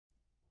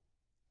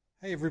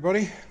Hey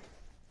everybody,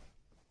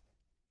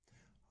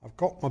 I've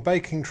got my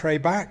baking tray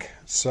back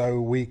so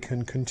we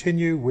can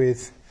continue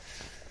with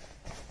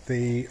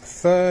the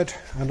third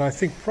and I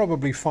think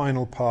probably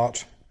final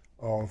part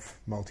of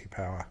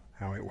multi-power,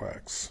 how it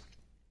works.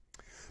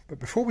 But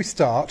before we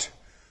start,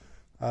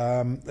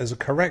 there's a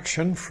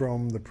correction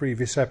from the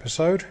previous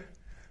episode.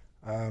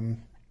 A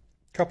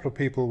couple of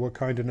people were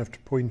kind enough to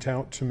point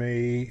out to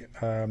me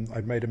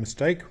I'd made a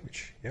mistake,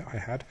 which yeah I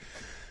had.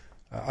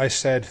 I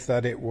said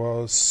that it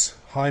was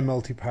high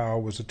multi-power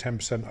was a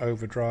 10%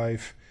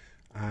 overdrive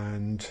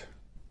and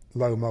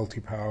low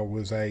multi-power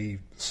was a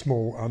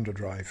small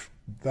underdrive.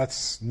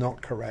 That's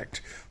not correct.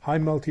 High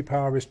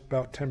multi-power is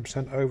about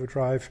 10%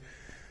 overdrive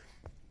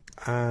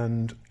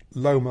and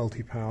low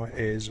multi-power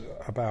is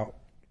about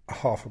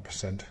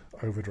 0.5%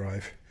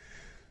 overdrive.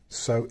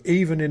 So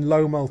even in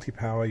low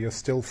multi-power you're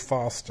still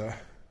faster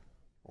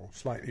or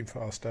slightly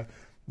faster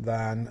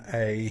than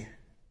a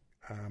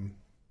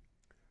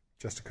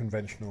just a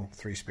conventional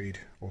 3-speed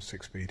or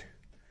 6-speed.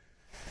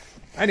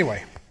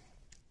 Anyway,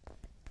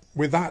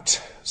 with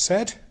that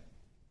said,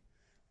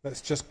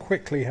 let's just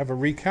quickly have a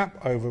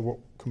recap over what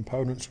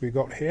components we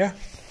got here.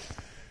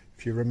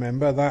 If you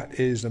remember, that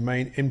is the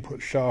main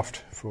input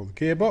shaft for the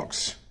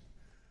gearbox.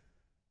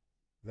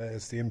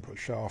 There's the input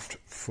shaft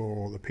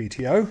for the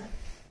PTO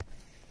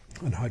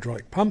and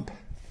hydraulic pump.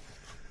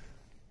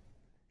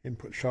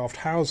 Input shaft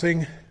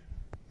housing,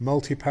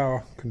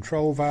 multi-power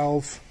control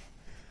valve.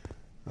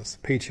 That's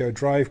the PTO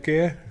drive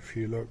gear. If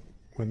you look,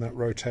 when that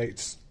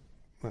rotates,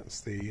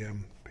 that's the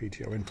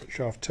PTO input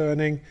shaft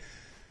turning.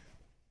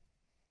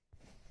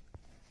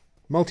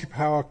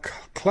 Multi-power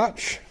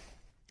clutch.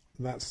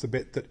 That's the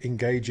bit that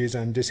engages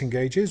and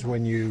disengages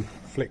when you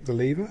flick the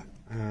lever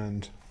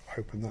and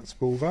open that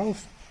spool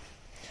valve.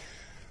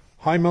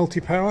 High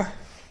multi-power,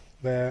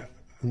 there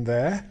and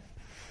there.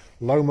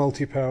 Low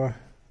multi-power,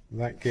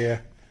 that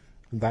gear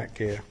and that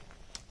gear.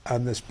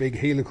 And this big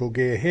helical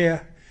gear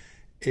here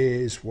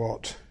is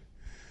what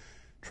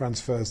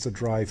transfers the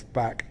drive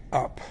back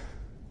up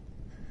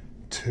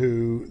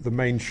to the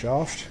main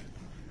shaft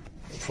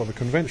for the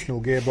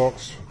conventional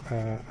gearbox,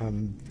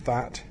 and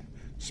that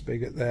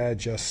spigot there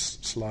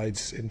just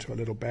slides into a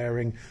little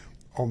bearing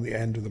on the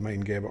end of the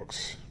main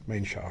gearbox,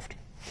 main shaft.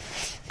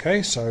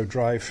 Okay, so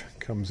drive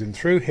comes in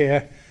through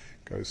here,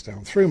 goes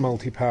down through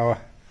multi-power,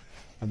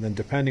 and then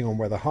depending on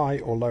whether high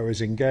or low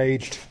is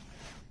engaged,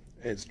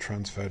 it's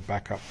transferred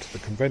back up to the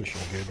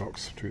conventional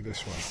gearbox through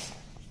this one.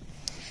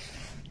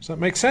 Does that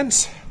make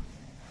sense?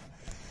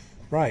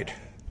 Right.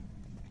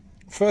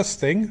 First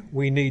thing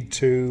we need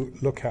to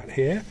look at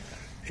here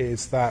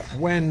is that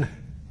when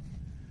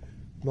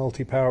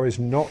multi-power is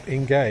not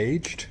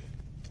engaged,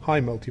 high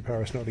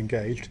multi-power is not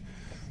engaged,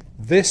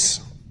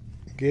 this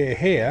gear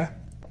here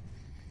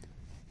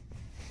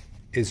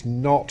is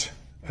not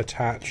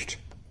attached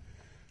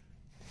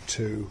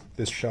to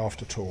this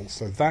shaft at all.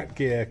 So that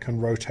gear can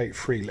rotate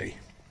freely.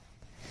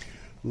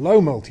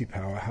 Low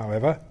multi-power,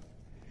 however,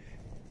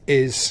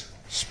 is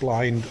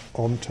splined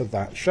onto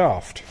that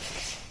shaft.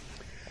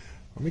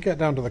 When we get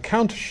down to the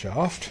counter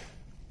shaft,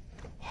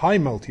 high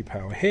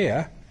multi-power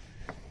here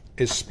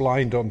is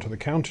splined onto the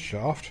counter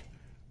shaft,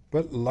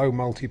 but low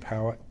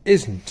multi-power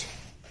isn't.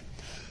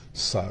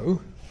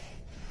 So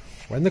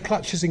when the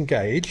clutch is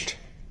engaged,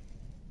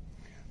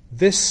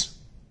 this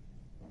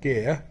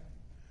gear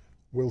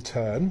will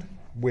turn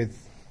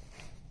with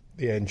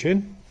the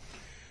engine.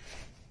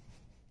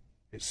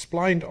 It's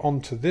splined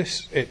onto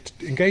this, it's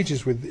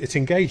engaged with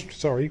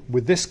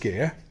this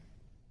gear,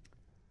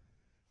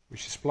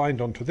 which is splined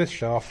onto this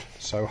shaft,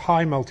 so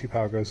high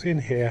multi-power goes in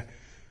here,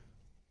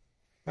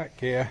 that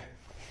gear,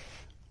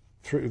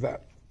 through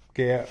that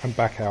gear and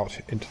back out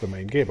into the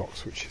main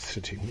gearbox, which is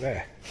sitting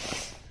there.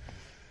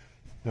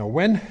 Now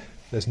when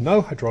there's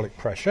no hydraulic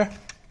pressure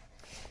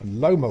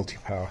and low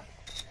multi-power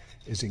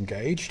is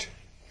engaged,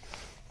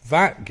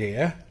 that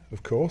gear,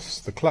 of course,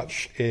 the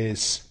clutch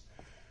is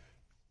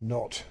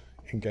not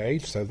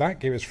engaged, so that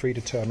gear is free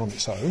to turn on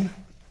its own,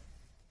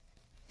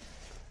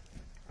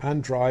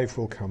 and drive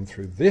will come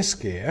through this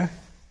gear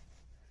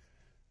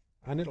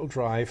and it'll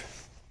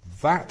drive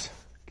that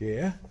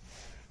gear,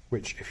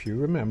 which, if you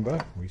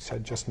remember, we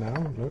said just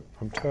now, look,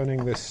 I'm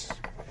turning this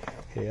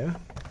here,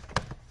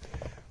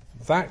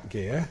 that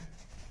gear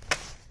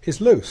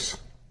is loose.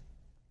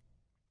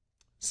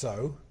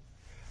 So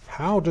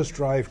how does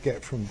drive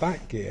get from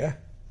that gear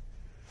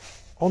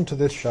onto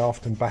this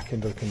shaft and back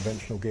into the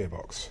conventional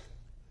gearbox?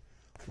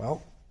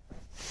 Well,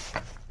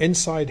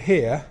 inside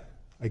here,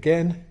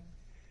 again,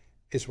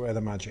 is where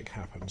the magic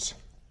happens.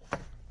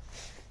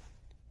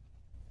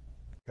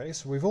 Okay,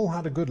 so we've all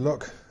had a good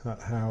look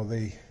at how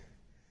the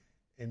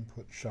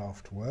input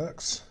shaft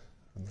works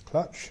and the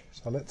clutch.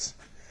 So let's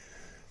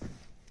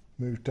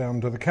move down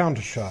to the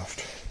counter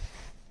shaft.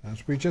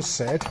 As we just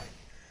said,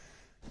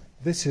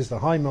 this is the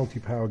high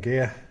multi-power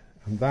gear,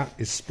 and that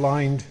is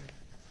splined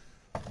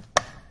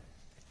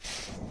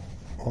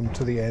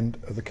onto the end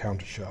of the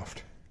counter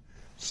shaft,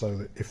 so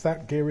that if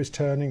that gear is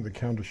turning, the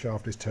counter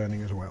shaft is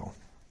turning as well.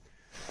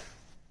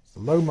 The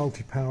low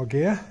multi-power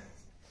gear,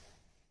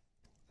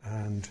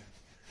 And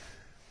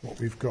what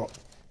we've got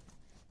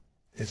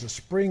is a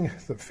spring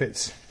that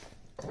fits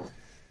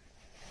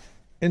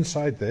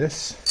inside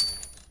this,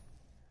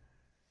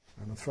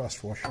 and a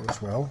thrust washer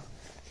as well,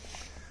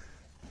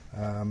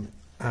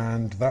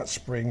 and that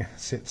spring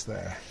sits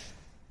there.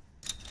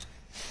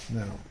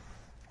 Now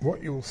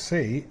what you'll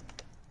see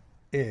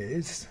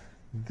is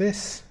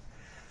this.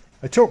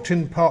 I talked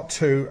in part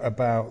 2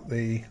 about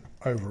the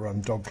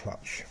overrun dog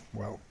clutch.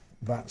 Well,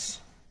 that's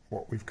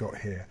what we've got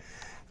here,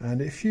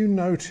 and if you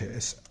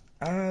notice,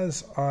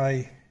 as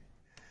I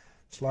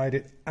slide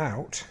it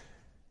out,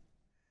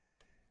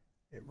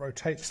 it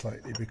rotates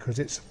slightly because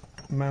it's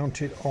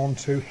mounted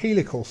onto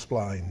helical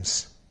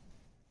splines,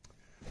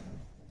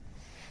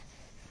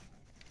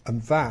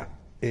 and that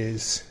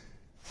is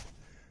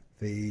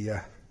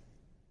the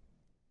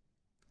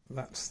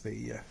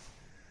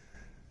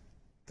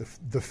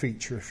the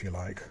feature, if you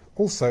like.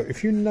 Also,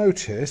 if you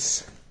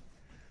notice,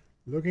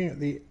 looking at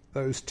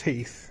those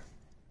teeth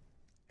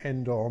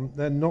end on,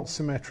 they're not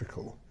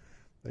symmetrical.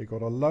 They've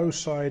got a low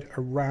side,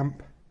 a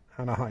ramp,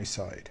 and a high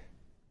side.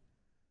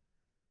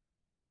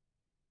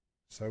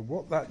 So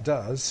what that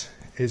does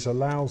is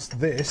allows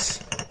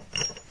this,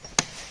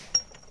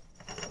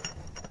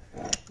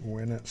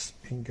 when it's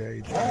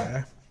engaged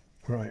there,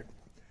 right,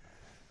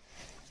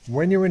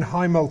 when you're in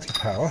high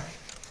multi-power,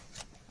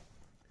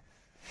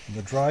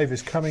 the drive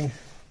is coming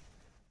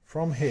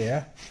from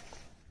here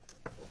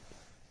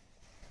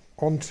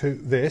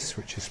onto this,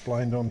 which is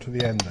splined onto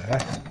the end there.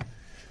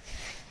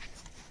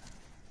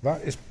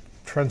 That is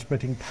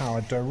transmitting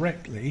power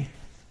directly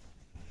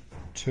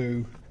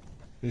to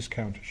this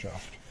counter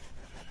shaft.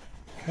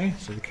 Okay,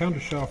 so the counter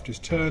shaft is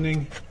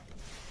turning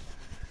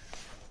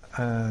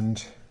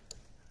and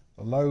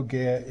the low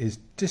gear is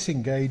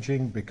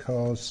disengaging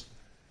because,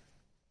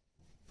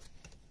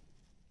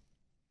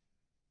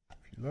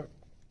 if you look,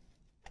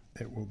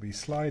 it will be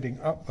sliding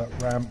up that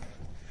ramp,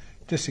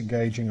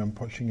 disengaging and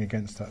pushing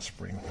against that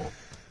spring.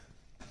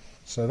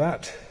 So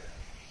that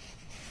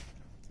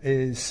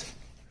is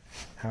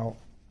how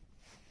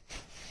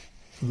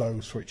low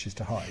switches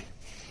to high.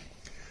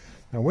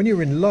 Now when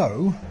you're in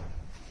low,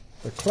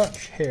 the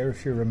clutch here,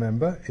 if you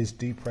remember, is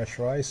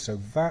depressurized, so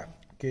that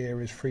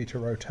gear is free to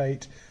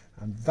rotate,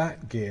 and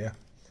that gear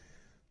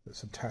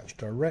that's attached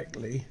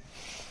directly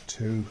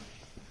to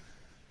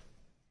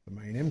the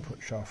main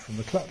input shaft from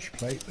the clutch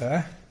plate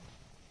there,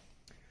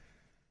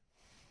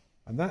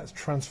 and that's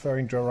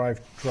transferring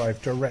drive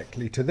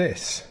directly to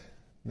this.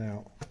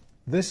 Now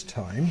this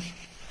time,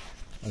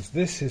 as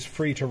this is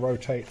free to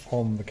rotate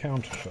on the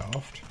counter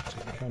shaft, so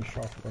the counter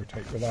shaft will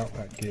rotate without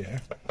that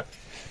gear.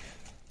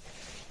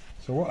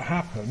 So what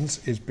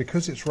happens is,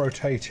 because it's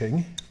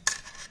rotating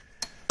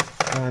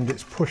and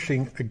it's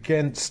pushing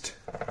against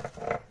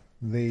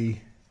the,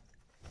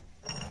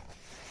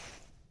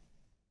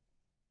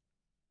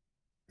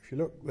 if you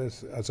look,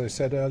 there's, as I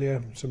said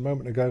earlier, just a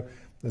moment ago,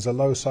 there's a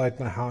low side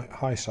and a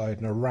high side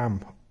and a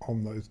ramp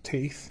on those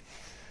teeth.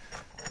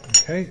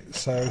 Okay,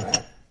 so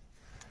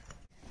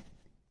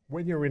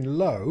when you're in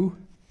low,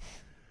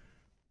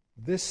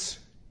 this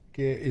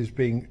gear is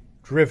being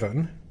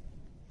driven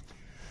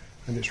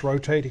and it's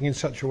rotating in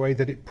such a way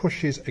that it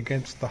pushes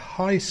against the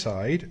high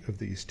side of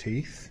these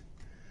teeth.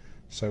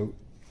 So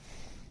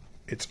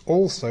it's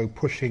also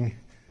pushing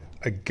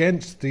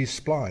against these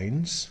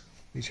splines,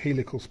 these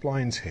helical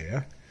splines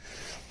here.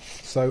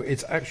 So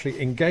it's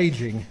actually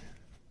engaging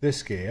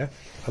this gear,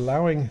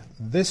 allowing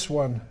this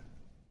one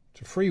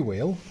to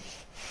freewheel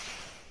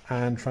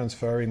and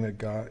transferring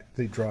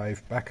the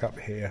drive back up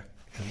here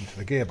into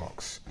the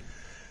gearbox.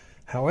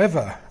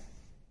 However,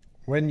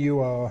 when you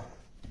are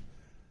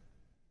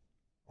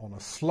on a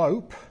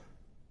slope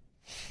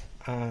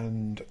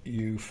and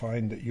you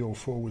find that your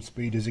forward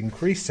speed is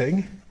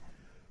increasing,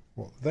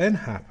 what then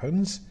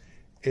happens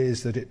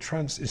is that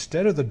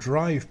instead of the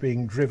drive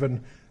being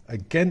driven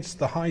against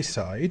the high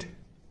side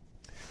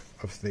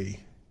of the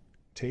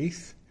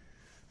teeth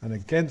and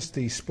against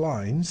these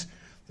splines,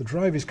 the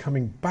drive is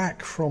coming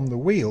back from the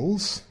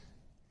wheels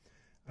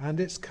and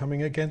it's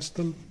coming against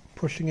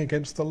pushing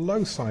against the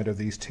low side of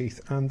these teeth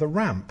and the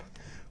ramp,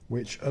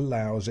 which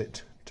allows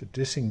it to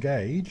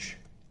disengage.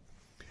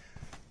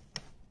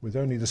 With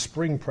only the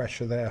spring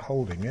pressure there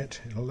holding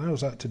it, it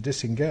allows that to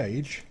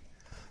disengage,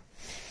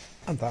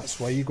 and that's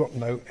why you've got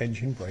no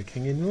engine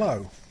braking in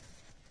low.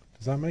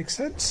 Does that make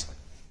sense?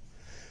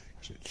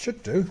 It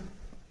should do.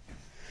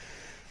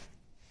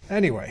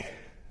 Anyway,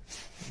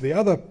 the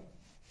other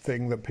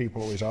thing that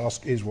people always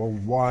ask is, well,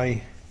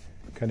 why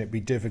can it be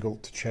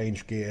difficult to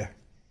change gear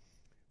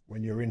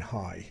when you're in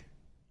high?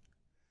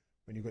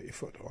 When you've got your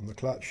foot on the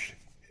clutch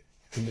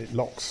and it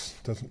locks,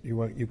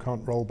 you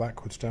can't roll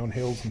backwards down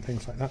hills and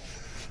things like that.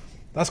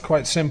 That's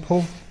quite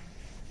simple.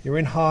 You're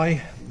in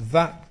high,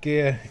 that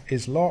gear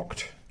is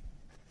locked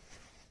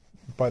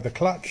by the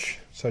clutch,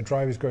 so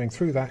drive is going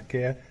through that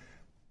gear.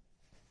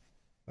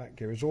 That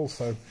gear is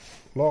also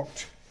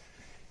locked.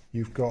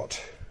 You've got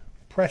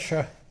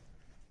pressure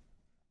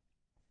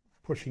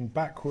pushing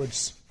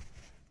backwards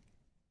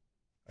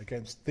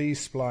against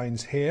these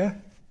splines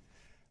here,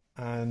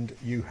 and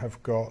you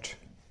have got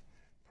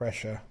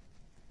pressure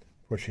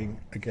pushing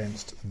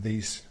against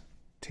these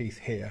teeth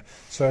here.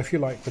 So if you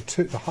like,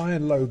 the high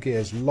and low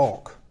gears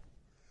lock,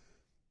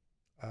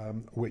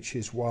 which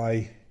is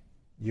why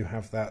you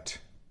have that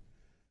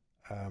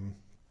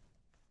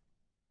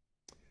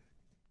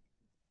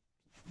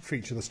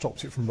feature that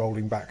stops it from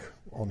rolling back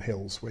on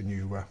hills when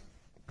you're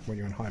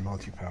in high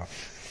multi-power.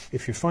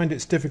 If you find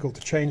it's difficult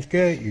to change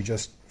gear, you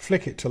just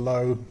flick it to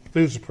low,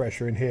 lose the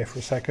pressure in here for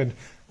a second,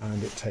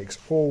 and it takes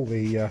all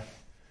the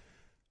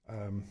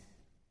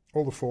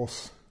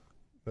force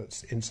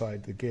that's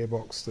inside the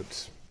gearbox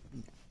that's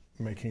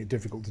making it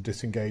difficult to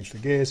disengage the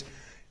gears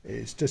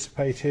is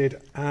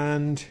dissipated,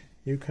 and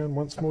you can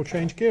once more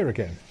change gear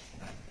again.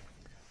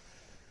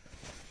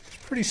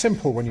 It's pretty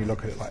simple when you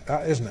look at it like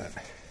that, isn't it?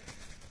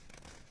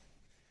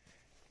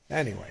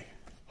 Anyway,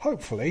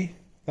 hopefully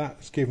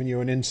that's given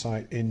you an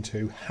insight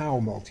into how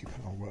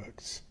multi-power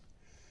works.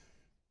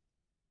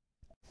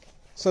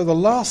 So the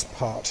last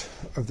part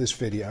of this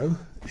video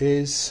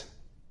is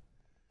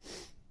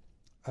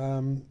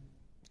going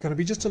to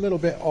be just a little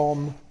bit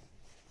on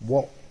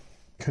what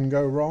can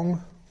go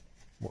wrong,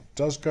 what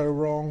does go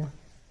wrong,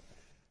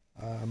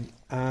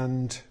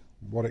 and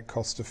what it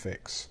costs to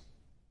fix.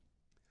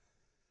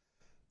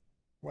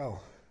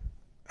 Well,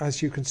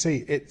 as you can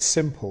see, it's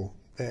simple.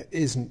 There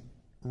isn't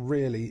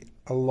really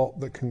a lot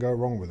that can go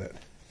wrong with it.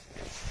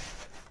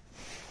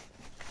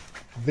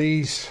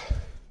 These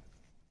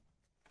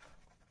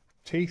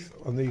teeth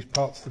on these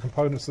parts, the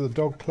components of the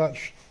dog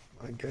clutch,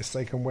 I guess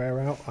they can wear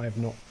out. I have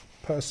not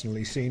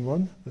personally seen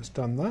one that's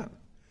done that.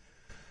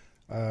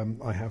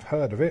 I have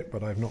heard of it,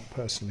 but I've not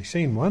personally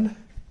seen one.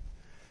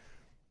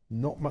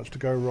 Not much to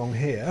go wrong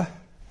here.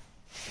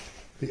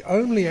 The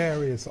only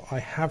areas that I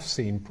have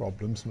seen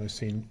problems, and I've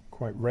seen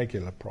quite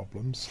regular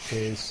problems,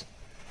 is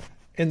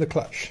in the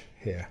clutch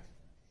here.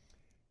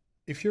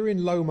 If you're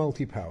in low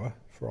multi-power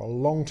for a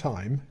long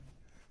time,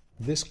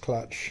 this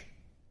clutch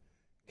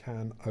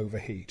can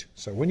overheat.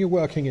 So when you're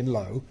working in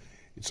low,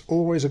 it's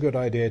always a good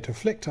idea to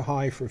flick to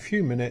high for a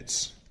few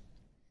minutes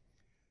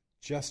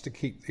just to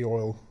keep the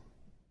oil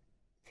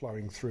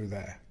flowing through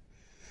there.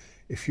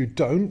 If you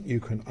don't, you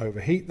can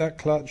overheat that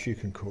clutch, you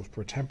can cause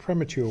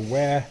premature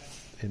wear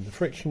in the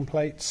friction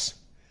plates,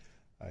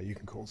 you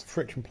can cause the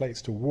friction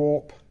plates to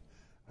warp,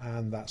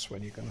 and that's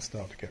when you're going to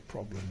start to get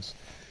problems.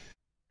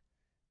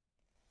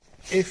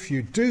 If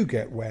you do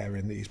get wear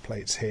in these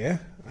plates here,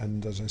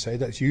 and as I say,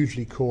 that's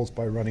usually caused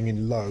by running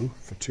in low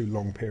for too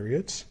long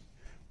periods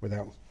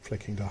without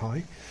flicking to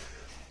high,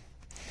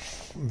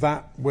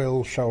 that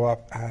will show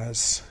up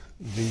as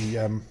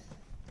the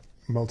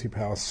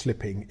multi-power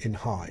slipping in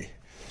high.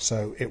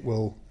 So it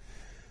will,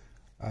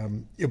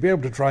 you'll be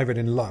able to drive it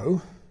in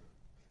low,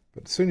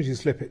 but as soon as you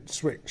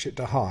switch it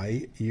to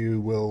high,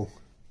 you will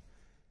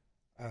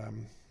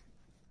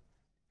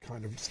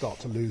kind of start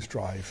to lose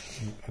drive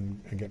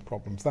and get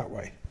problems that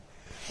way.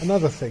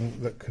 Another thing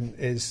that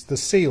is the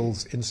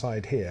seals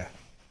inside here.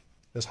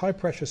 There's high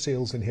pressure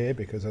seals in here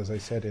because, as I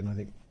said in I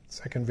think the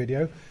second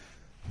video,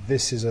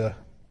 this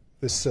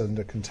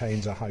cylinder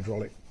contains a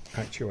hydraulic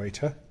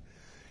actuator.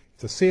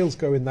 If the seals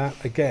go in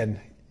that, again,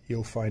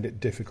 you'll find it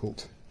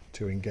difficult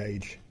to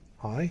engage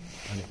high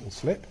and it will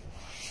slip.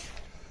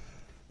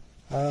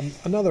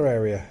 Another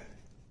area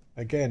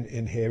again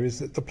in here is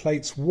that the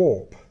plates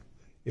warp.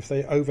 If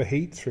they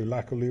overheat through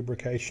lack of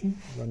lubrication,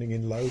 running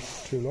in low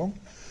for too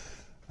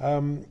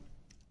long,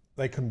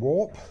 they can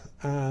warp,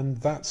 and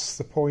that's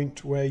the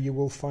point where you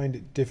will find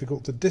it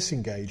difficult to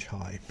disengage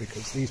high,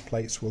 because these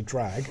plates will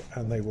drag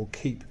and they will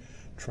keep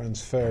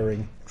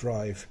transferring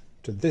drive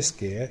to this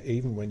gear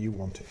even when you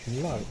want it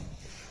in low.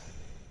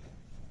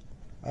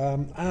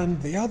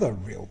 And the other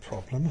real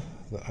problem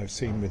that I've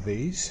seen with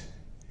these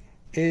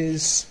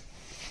is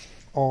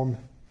on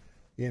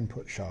the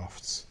input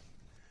shafts.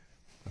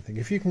 I think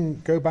if you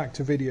can go back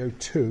to video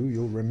 2,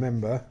 you'll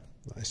remember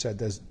that I said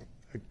there's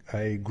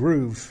a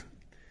groove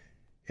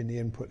in the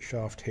input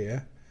shaft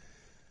here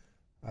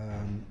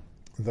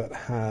that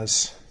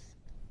has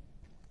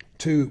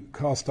 2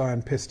 cast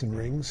iron piston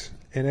rings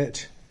in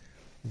it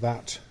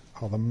that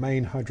are the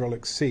main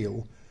hydraulic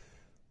seal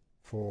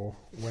for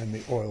when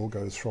the oil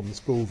goes from the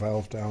spool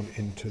valve down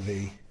into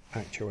the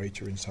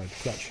actuator inside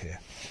the clutch here.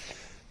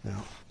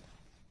 Now,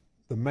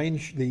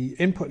 the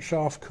input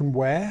shaft can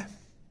wear,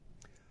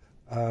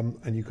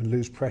 and you can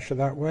lose pressure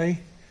that way.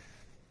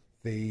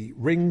 The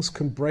rings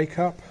can break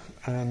up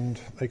and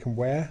they can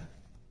wear,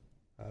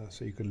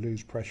 so you can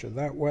lose pressure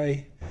that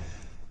way.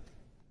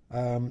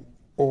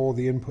 Or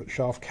the input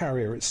shaft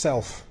carrier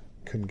itself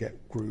can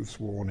get grooves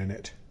worn in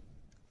it,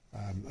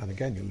 and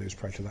again you'll lose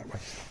pressure that way.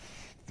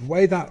 The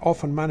way that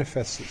often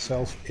manifests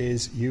itself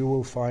is you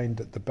will find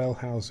that the bell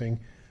housing,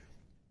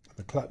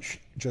 the clutch,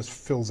 just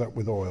fills up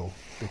with oil,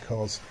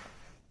 because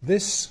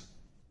this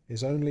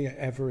is only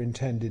ever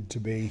intended to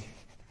be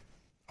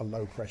a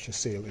low pressure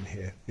seal in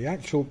here. The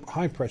actual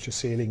high pressure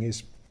sealing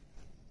is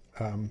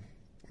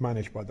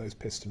managed by those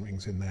piston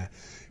rings in there.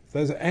 If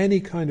there's any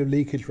kind of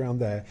leakage around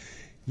there,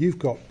 you've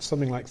got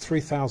something like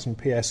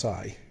 3000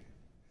 psi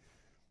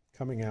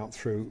coming out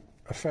through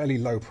a fairly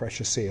low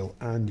pressure seal,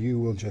 and you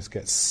will just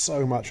get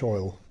so much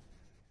oil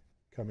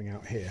coming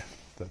out here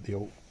that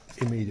you'll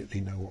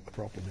immediately know what the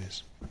problem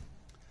is.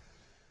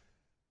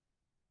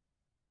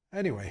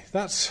 Anyway,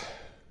 that's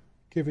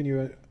giving you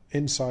an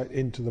insight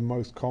into the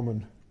most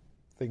common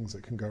things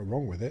that can go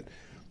wrong with it.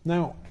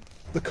 Now,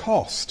 the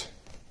cost,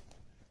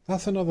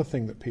 that's another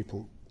thing that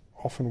people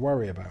often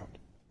worry about.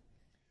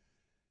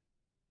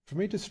 For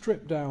me to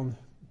strip down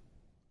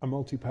a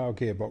multi-power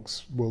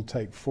gearbox will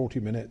take 40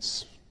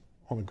 minutes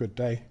on a good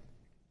day.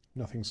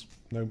 No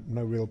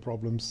real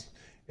problems.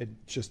 It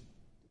just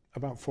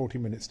about 40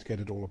 minutes to get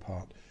it all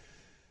apart.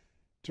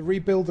 To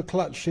rebuild the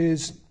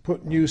clutches,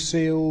 put new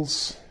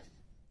seals,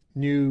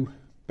 new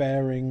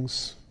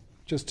bearings,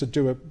 just to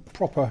do a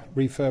proper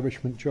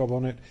refurbishment job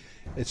on it,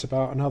 it's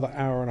about another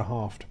hour and a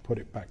half to put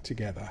it back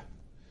together.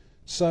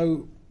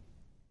 So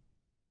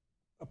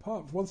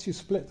once you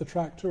split the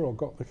tractor or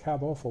got the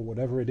cab off or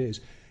whatever it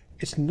is,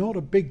 it's not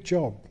a big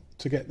job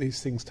to get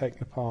these things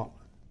taken apart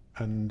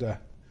and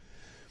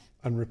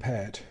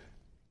repaired.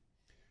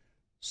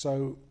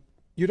 So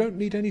you don't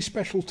need any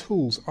special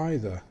tools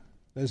either.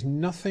 There's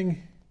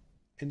nothing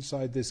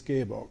inside this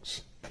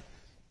gearbox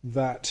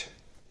that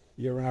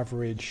your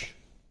average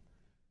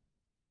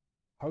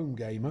home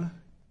gamer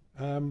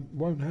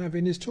won't have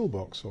in his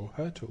toolbox, or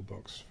her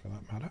toolbox for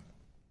that matter.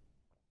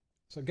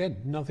 So again,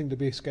 nothing to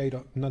be scared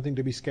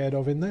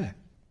of in there.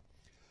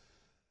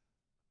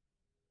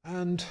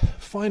 And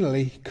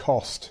finally,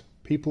 cost.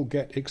 People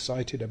get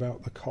excited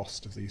about the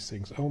cost of these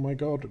things. Oh my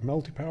God,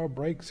 multi-power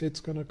brakes,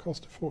 it's going to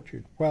cost a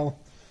fortune. Well,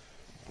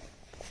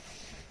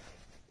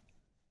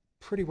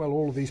 pretty well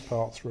all of these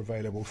parts are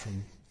available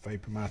from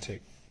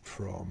Vapormatic,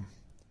 from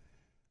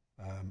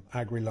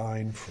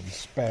Agriline, from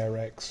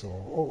SpareX,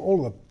 or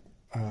all the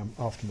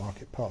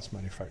aftermarket parts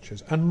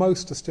manufacturers, and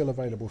most are still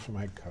available from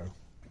Agco.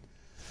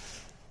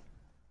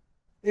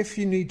 If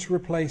you need to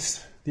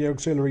replace the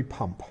auxiliary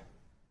pump,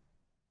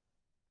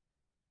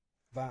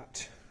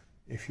 that,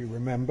 if you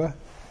remember,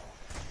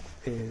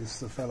 is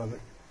the fella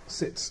that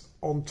sits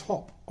on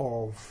top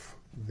of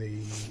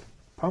the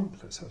pump.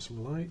 Let's have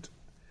some light.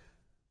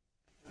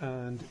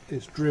 And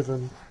is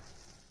driven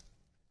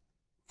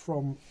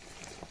from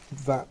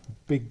that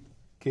big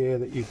gear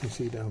that you can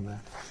see down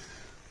there.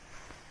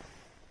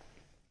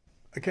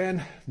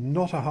 Again,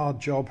 not a hard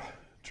job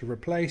to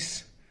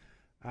replace,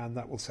 and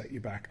that will set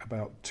you back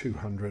about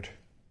 £200.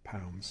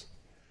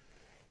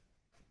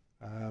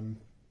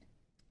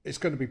 It's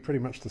going to be pretty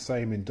much the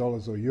same in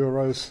dollars or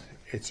euros.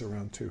 It's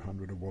around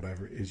 200 or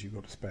whatever it is you've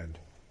got to spend.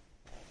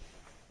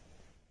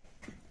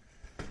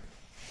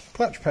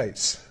 Clutch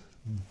plates,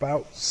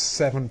 about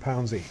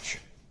 £7 each.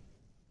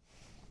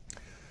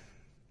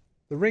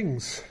 The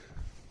rings,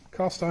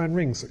 cast iron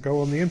rings that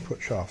go on the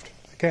input shaft,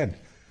 again,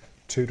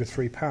 £2 to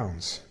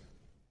 £3.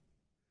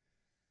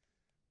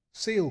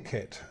 Seal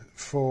kit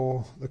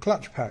for the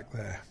clutch pack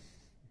there,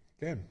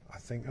 again, I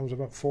think that was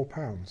about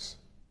 £4.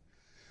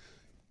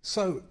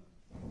 So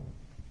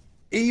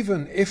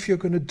even if you're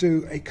going to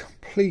do a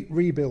complete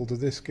rebuild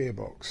of this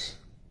gearbox,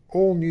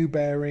 all new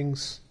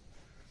bearings,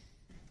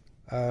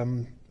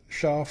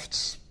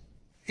 shafts,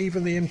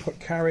 even the input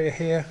carrier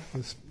here,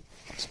 with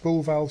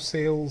spool valve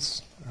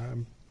seals,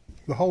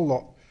 the whole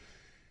lot,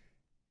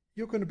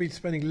 you're going to be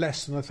spending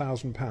less than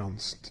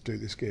 £1,000 to do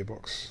this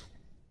gearbox.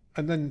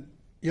 And then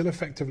you'll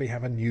effectively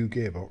have a new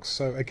gearbox.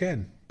 So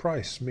again,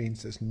 price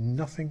means there's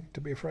nothing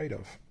to be afraid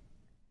of.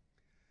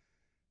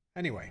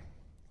 Anyway,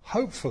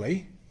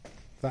 hopefully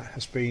that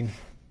has been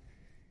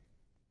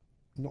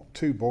not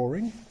too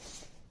boring.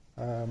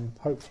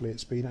 Hopefully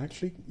it's been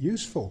actually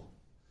useful.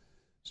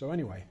 So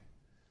anyway,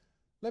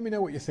 let me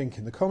know what you think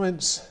in the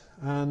comments,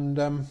 and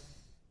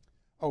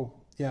oh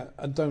yeah,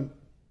 and don't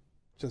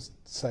just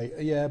say,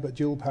 yeah, but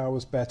dual power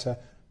was better,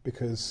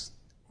 because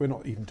we're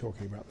not even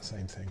talking about the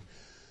same thing.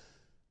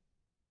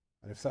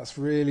 And if that's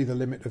really the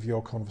limit of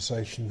your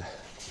conversation,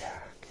 yeah,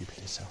 keep it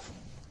to yourself.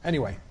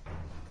 Anyway,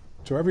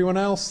 to everyone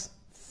else,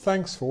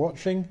 thanks for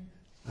watching,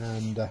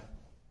 and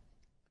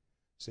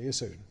see you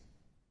soon.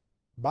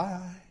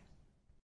 Bye.